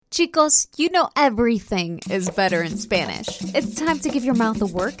Chicos, you know everything is better in Spanish. It's time to give your mouth a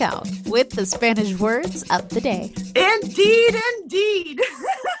workout with the Spanish words of the day. Indeed, indeed.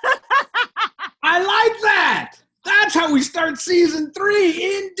 I like that. That's how we start season 3.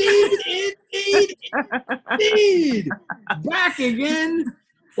 Indeed, indeed, indeed. Back again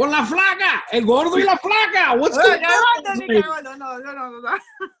con la flaca, el gordo y la flaca. What's going on? No. You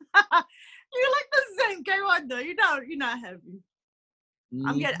like the same. You're not heavy.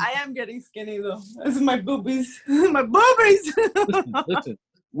 I am getting skinny though. This is my boobies. My boobies. Listen.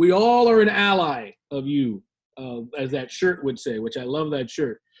 We all are an ally of you, as that shirt would say, which I love that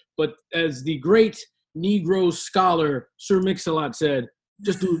shirt. But as the great Negro scholar Sir Mix-a-Lot said,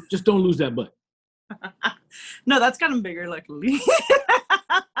 just don't lose that butt. No, that's gotten bigger, luckily.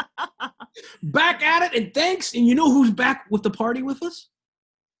 Back at it, and thanks. And you know who's back with the party with us?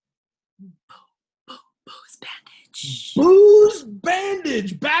 Booze Bandage. Booze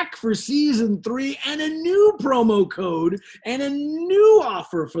Bandage back for season 3, and a new promo code and a new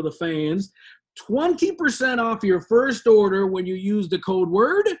offer for the fans. 20% off your first order when you use the code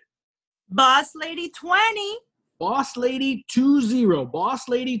word Boss Lady 20. Boss Lady 20, Boss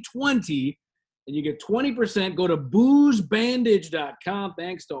Lady 20, and you get 20%. Go to boozebandage.com.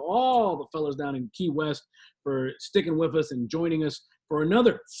 Thanks to all the fellas down in Key West for sticking with us and joining us for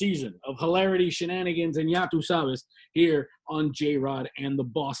another season of hilarity, shenanigans, and ya tu sabes here on J-Rod and the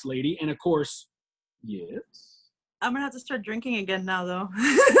Boss Lady. And of course, yes, I'm gonna have to start drinking again now, though.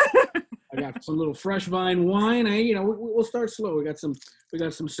 I got some little fresh vine wine. We'll start slow. We got some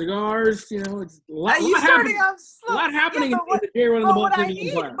cigars. It's a lot happening. A lot happening in the J-Rod and the Boss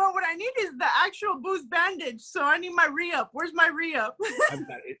Lady empire. But what I need is the actual Booze Bandage. So I need my re-up. Where's my re-up?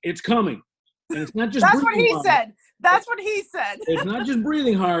 It's coming. And it's not just That's what he hard. said. That's what he said. It's not just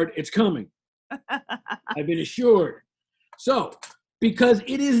breathing hard. It's coming. I've been assured. So, because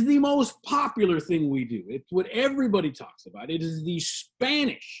it is the most popular thing we do. It's what everybody talks about. It is the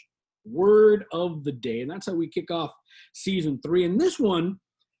Spanish word of the day. And that's how we kick off season 3. And this one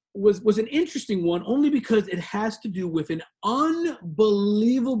was an interesting one only because it has to do with an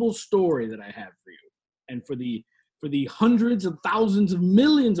unbelievable story that I have for you. And for the hundreds of thousands of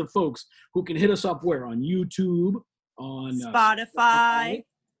millions of folks who can hit us up where? On YouTube, on Spotify,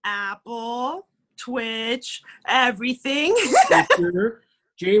 Apple, Twitch, everything.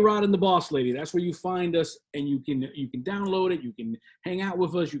 J-Rod and the Boss Lady. That's where you find us, and you can download it. You can hang out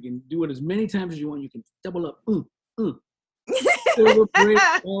with us. You can do it as many times as you want. You can double up. Celebrate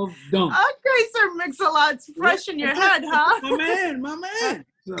of dump. Okay, Sir Mix-a-Lot's fresh in your head, huh? My man.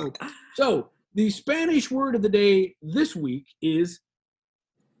 So the Spanish word of the day this week is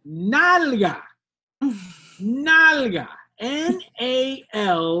nalga. Nalga. N-A-L-G,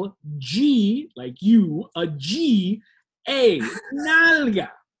 like you, a G-A.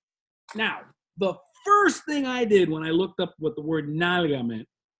 Nalga. Now, the first thing I did when I looked up what the word nalga meant,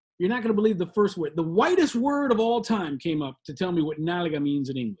 you're not going to believe the first word. The whitest word of all time came up to tell me what nalga means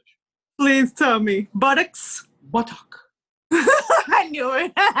in English. Please tell me. Buttocks? Buttock. I knew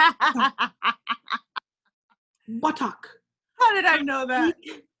it. Buttock. How did I know that?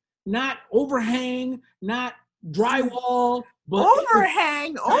 Not overhang, not drywall. But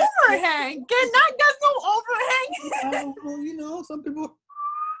overhang. Can not got no overhang? Well, some people.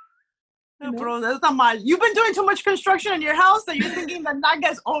 No, bro, that's not mal. You've been doing too much construction in your house that you're thinking that not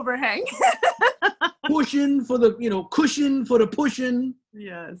gets overhang. Pushing for the, cushion for the pushing.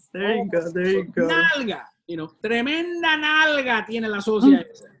 Yes, there you go. Nalga. Tremenda nalga tiene la sociedad.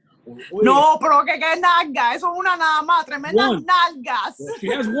 No, pero que nalga. Eso es una nada más. Tremendas nalgas. Well, she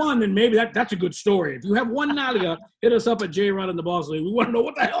has one, then maybe that's a good story. If you have one nalga, hit us up at J-Rod and the Boss Lady. We want to know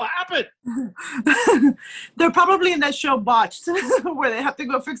what the hell happened. They're probably in that show Botched, where they have to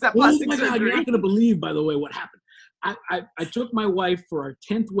go fix that plastic surgery. God, you're not going to believe, by the way, what happened. I took my wife for our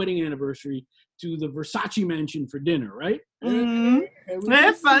 10th wedding anniversary to the Versace mansion for dinner, right? Mm-hmm.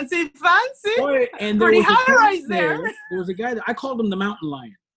 Fancy. Boy, and pretty high rise there. There was a guy that I called him the mountain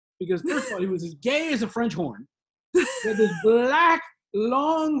lion because first of all, he was as gay as a French horn. He had this black,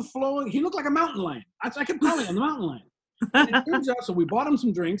 long, flowing. He looked like a mountain lion. I kept calling him the mountain lion. And it turns out, so we bought him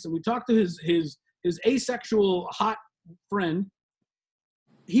some drinks and we talked to his asexual hot friend.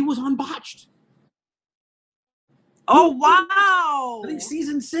 He was on Botched. Oh wow! I think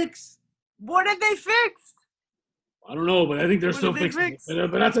season 6. What did they fix? I don't know, but I think they're still fixing it.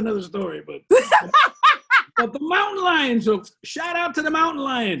 But that's another story. But but the mountain lion. So shout out to the mountain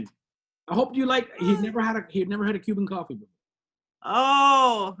lion. I hope you like. He had never had a Cuban coffee before.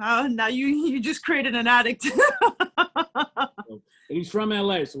 Oh, now you just created an addict. And he's from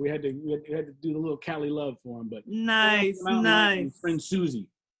LA, so we had to do the little Cali love for him. But nice. Friend Susie.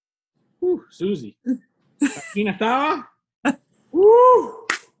 Whew, Susie. Aquí estaba. Woo!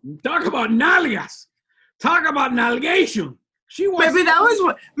 Talk about nalgas. Talk about nalgation. Maybe that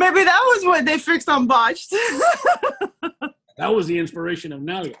was what they fixed on Botched. That was the inspiration of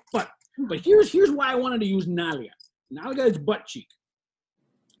nalga. But here's why I wanted to use nalga. Nalga is butt cheek.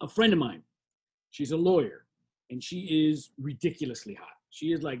 A friend of mine, she's a lawyer, and she is ridiculously hot.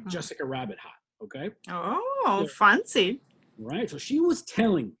 She is like Jessica Rabbit hot. Okay. Oh, fancy. Right. So she was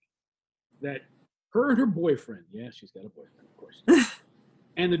telling me that her and her boyfriend. Yeah, she's got a boyfriend, of course.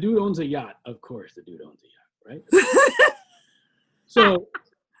 And the dude owns a yacht. Of course, the dude owns a yacht, right? So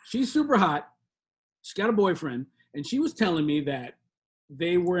she's super hot. She's got a boyfriend, and she was telling me that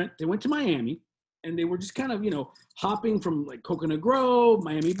they went to Miami, and they were just kind of, hopping from like Coconut Grove,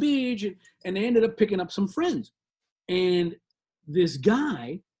 Miami Beach, and they ended up picking up some friends. And this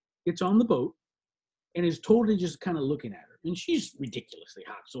guy gets on the boat and is totally just kind of looking at her, and she's ridiculously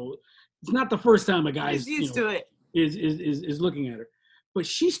hot. So it's not the first time a guy's used to it is looking at her. But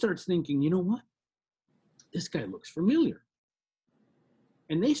she starts thinking, you know what? This guy looks familiar.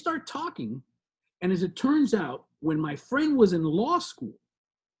 And they start talking. And as it turns out, when my friend was in law school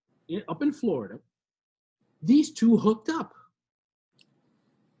up in Florida, these two hooked up.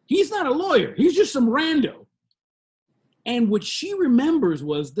 He's not a lawyer. He's just some rando. And what she remembers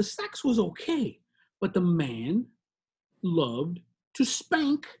was the sex was okay, but the man loved to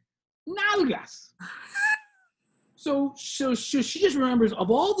spank nalgas. So she just remembers,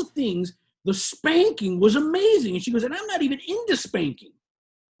 of all the things, the spanking was amazing. And she goes, and I'm not even into spanking,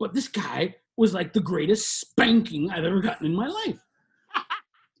 but this guy was like the greatest spanking I've ever gotten in my life.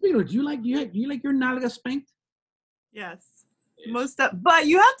 Do you like your nalga spanked? Yes. But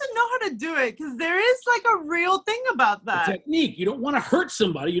you have to know how to do it, because there is like a real thing about that. The technique. You don't want to hurt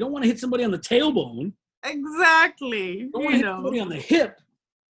somebody. You don't want to hit somebody on the tailbone. Exactly. You don't want to hit somebody on the hip.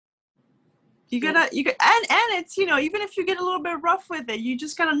 And it's, even if you get a little bit rough with it, you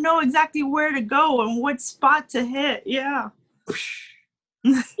just gotta know exactly where to go and what spot to hit. Yeah.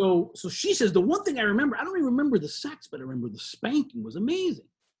 So she says, the one thing I remember, I don't even remember the sex, but I remember the spanking was amazing.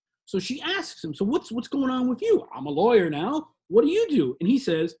 So she asks him, so what's going on with you? I'm a lawyer now. What do you do? And he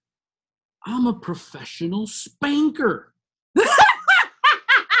says, I'm a professional spanker.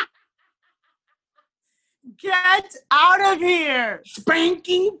 Get out of here.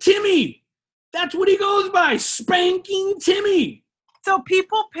 Spanking Timmy. That's what he goes by, Spanking Timmy. So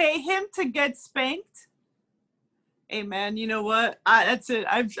people pay him to get spanked? Hey, man, you know what? That's it.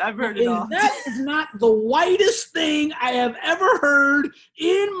 I've heard it all. That is not the whitest thing I have ever heard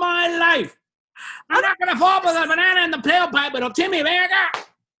in my life. I'm not going to fall with a banana in the tailpipe, but Timmy, Vega.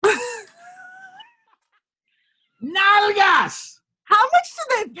 Nalgas. How much do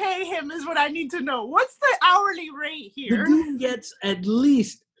they pay him is what I need to know. What's the hourly rate here? The dude gets at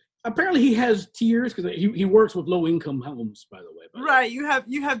least... Apparently he has tiers, because he works with low-income homes, by the way. Right, you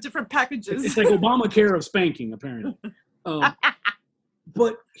have different packages. It's like Obamacare of spanking, apparently.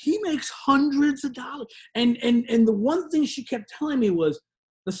 But he makes hundreds of dollars. And the one thing she kept telling me was,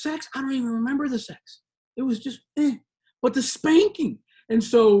 the sex, I don't even remember the sex. It was just, But the spanking. And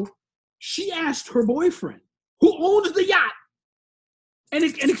so she asked her boyfriend, who owns the yacht, and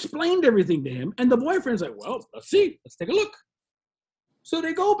explained everything to him. And the boyfriend's like, well, let's see. Let's take a look. So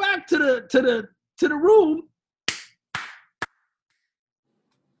they go back to the room.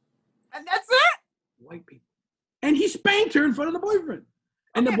 And that's it? White people. And he spanked her in front of the boyfriend.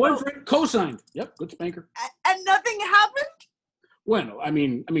 And the boyfriend co-signed. Yep, good spanker. And nothing happened? Well, I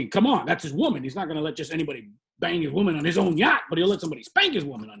mean, come on. That's his woman. He's not going to let just anybody bang his woman on his own yacht, but he'll let somebody spank his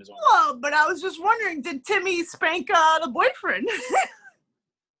woman on his own. Well, but I was just wondering, did Timmy spank the boyfriend?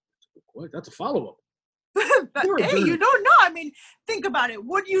 That's a follow-up. Hey, you don't know. I mean, think about it.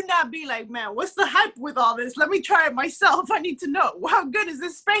 Would you not be like, man, what's the hype with all this? Let me try it myself. I need to know. How good is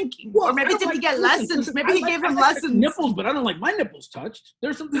this spanking? Well, or maybe did he get lessons? Maybe he gave him lessons. Nipples, but I don't like my nipples touched.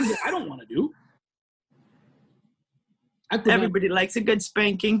 There's some things that I don't want to do. Everybody likes a good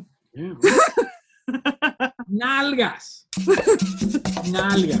spanking. Yeah. Nalgas.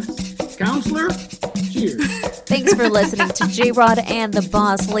 Nalgas. Counselor, cheers. Thanks for listening to J-Rod and the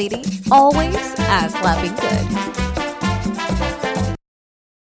Boss Lady, always as laughing good.